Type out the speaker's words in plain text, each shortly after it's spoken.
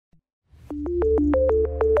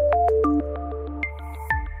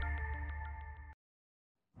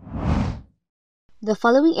The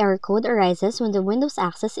following error code arises when the Windows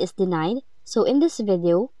access is denied, so in this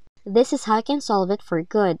video, this is how you can solve it for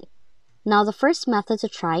good. Now the first method to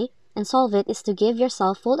try and solve it is to give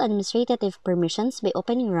yourself full administrative permissions by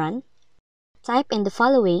opening Run. Type in the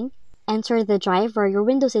following, enter the drive where your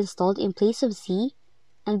Windows installed in place of Z,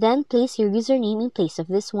 and then place your username in place of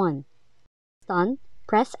this one. Done,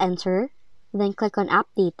 press enter, then click on App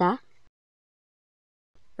Data,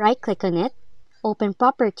 right-click on it, open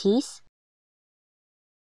Properties,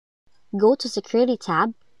 go to Security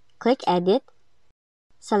tab, click Edit,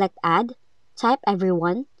 select Add, type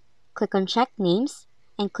Everyone, click on Check Names,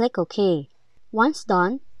 and click OK. Once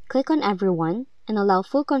done, click on Everyone and allow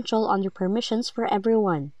full control on your permissions for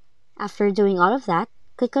everyone. After doing all of that,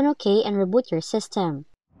 click on OK and reboot your system.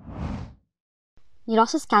 You'd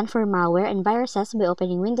also scan for malware and viruses by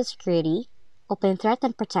opening Windows Security, open Threat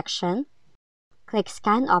and Protection, click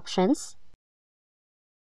Scan Options,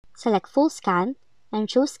 select Full Scan, and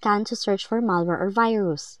choose Scan to search for malware or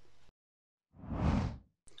virus.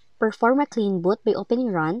 Perform a clean boot by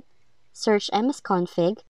opening Run, search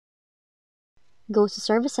msconfig, go to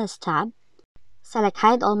Services tab, select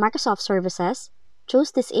Hide All Microsoft Services,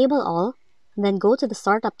 choose Disable All, then go to the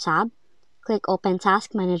Startup tab, click Open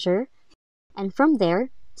Task Manager, and from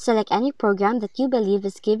there, select any program that you believe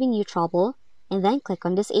is giving you trouble, and then click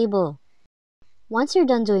on Disable. Once you're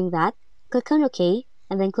done doing that, click on OK,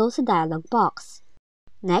 and then close the dialog box.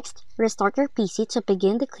 Next, restart your PC to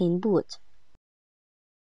begin the clean boot.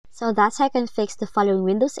 So that's how you can fix the following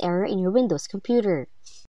Windows error in your Windows computer.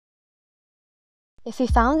 If you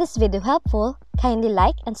found this video helpful, kindly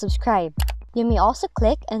like and subscribe. You may also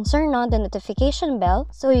click and turn on the notification bell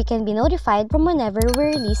so you can be notified from whenever we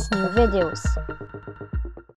release new videos.